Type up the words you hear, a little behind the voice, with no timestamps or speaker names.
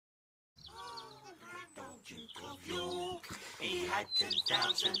He had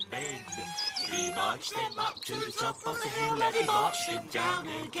 10,000 men. He marched them up to the top of the hill, and he marched them down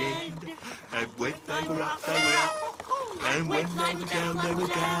again. And when they were up, they were up. And when they were down, they were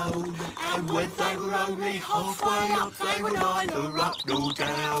down. And when they were only halfway up, they were neither up nor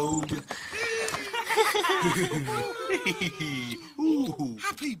down.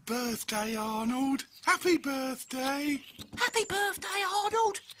 Happy birthday, Arnold. Happy birthday. Happy birthday,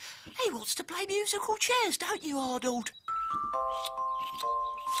 Arnold. He wants to play musical chairs, don't you, Arnold?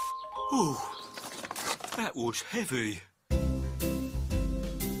 Oh, that was heavy.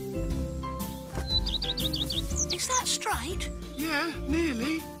 Is that straight? Yeah,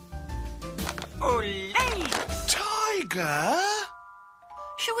 nearly. Olé! Tiger?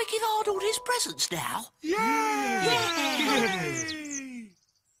 Shall we give Arnold his presents now? Yeah! Yay!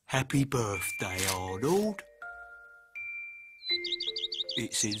 Happy birthday, Arnold.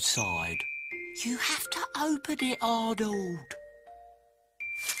 It's inside. You have to open it, Arnold.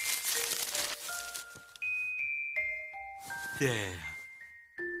 There.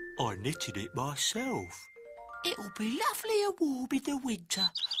 I knitted it myself. It'll be lovely and warm in the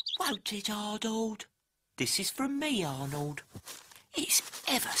winter, won't it, Arnold? This is from me, Arnold. It's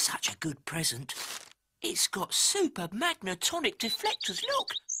ever such a good present. It's got super magnetonic deflectors,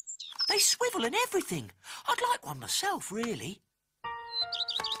 look. They swivel and everything. I'd like one myself, really.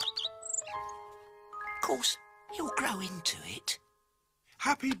 Of course, he'll grow into it.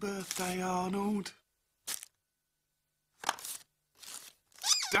 Happy birthday, Arnold.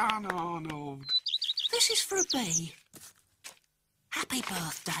 Done, Arnold. This is for me. Happy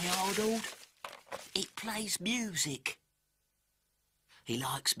birthday, Arnold. It plays music. He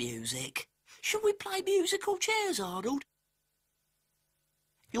likes music. Shall we play musical chairs, Arnold?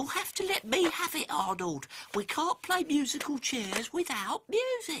 You'll have to let me have it, Arnold. We can't play musical chairs without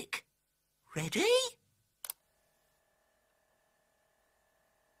music. Ready?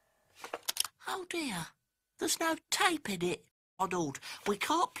 Oh dear, there's no tape in it, Arnold. We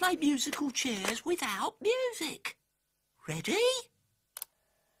can't play musical chairs without music. Ready?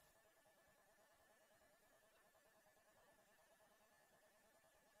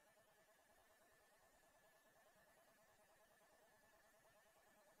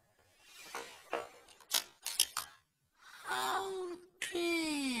 Oh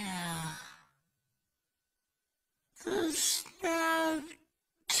dear. There's no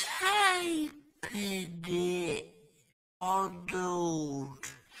tape in it, Arnold.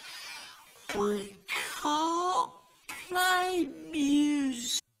 We can't play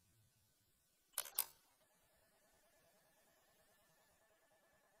music.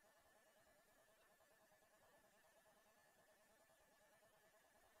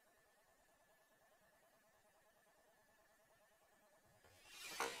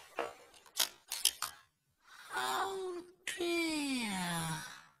 Oh dear.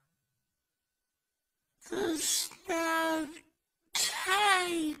 There's no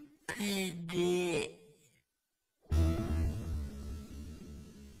tape in it.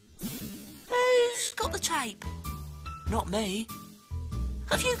 Who's got the tape? Not me.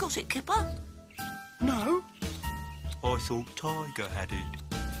 Have you got it, Kipper? No, I thought Tiger had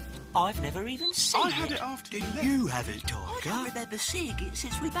it. I've never even seen I it. had it after you left. You have it, I don't Tiger. remember seeing it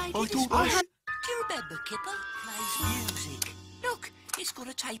since we made I it this thought I morning. had... Do you remember, Kipper? Plays music. Look, it's got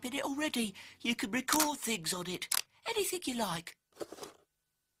a tape in it already. You can record things on it. Anything you like.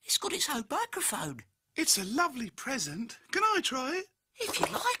 It's got its own microphone. It's a lovely present. Can I try it? If you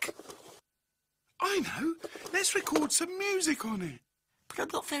like. I know. Let's record some music on it. But I'm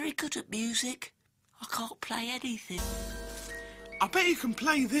not very good at music. I can't play anything. I bet you can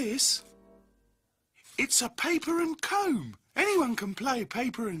play this. It's a paper and comb. Anyone can play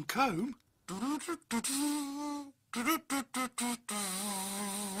paper and comb.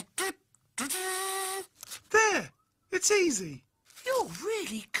 There. It's easy. You're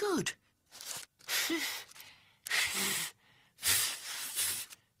really good.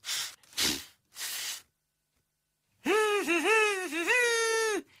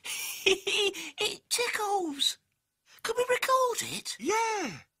 It tickles. Can we record it?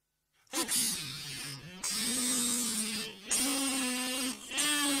 Yeah.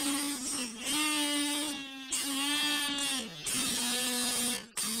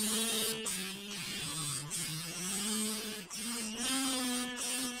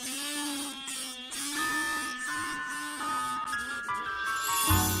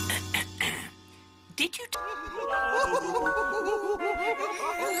 Did you...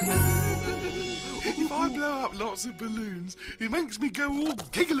 If I blow up lots of balloons, it makes me go all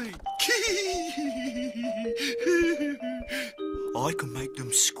giggly. I can make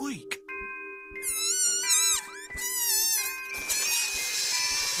them squeak.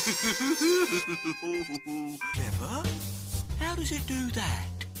 Clever. How does it do that?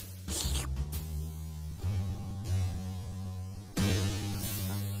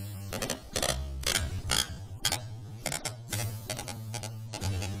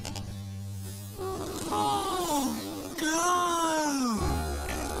 Oh, no!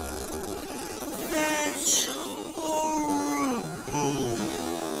 That's horrible!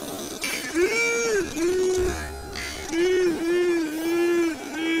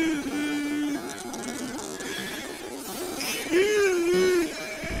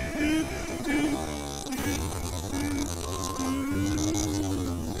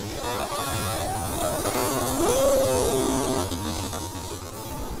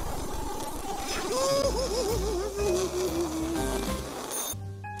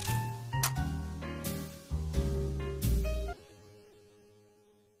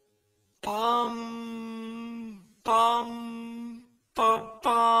 Bum, bum,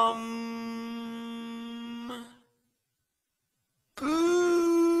 bum.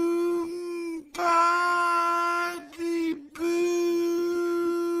 Boom, buddy, boom.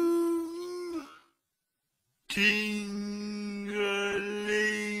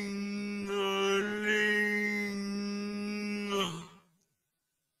 Ting-a-ling-a-ling.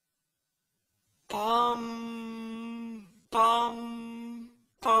 Bum, bum,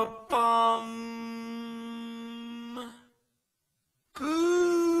 bum.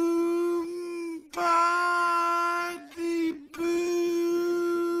 Boom, buddy,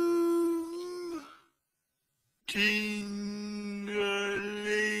 boom.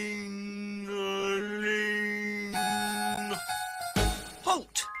 Ting-a-ling-a-ling.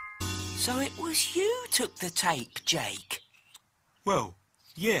 Halt! So it was you took the tape, Jake? Well,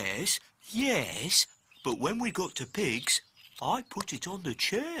 yes, but when we got to pigs, I put it on the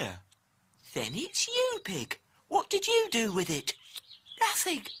chair. Then it's you, Pig. What did you do with it?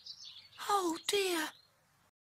 Nothing. Oh, dear.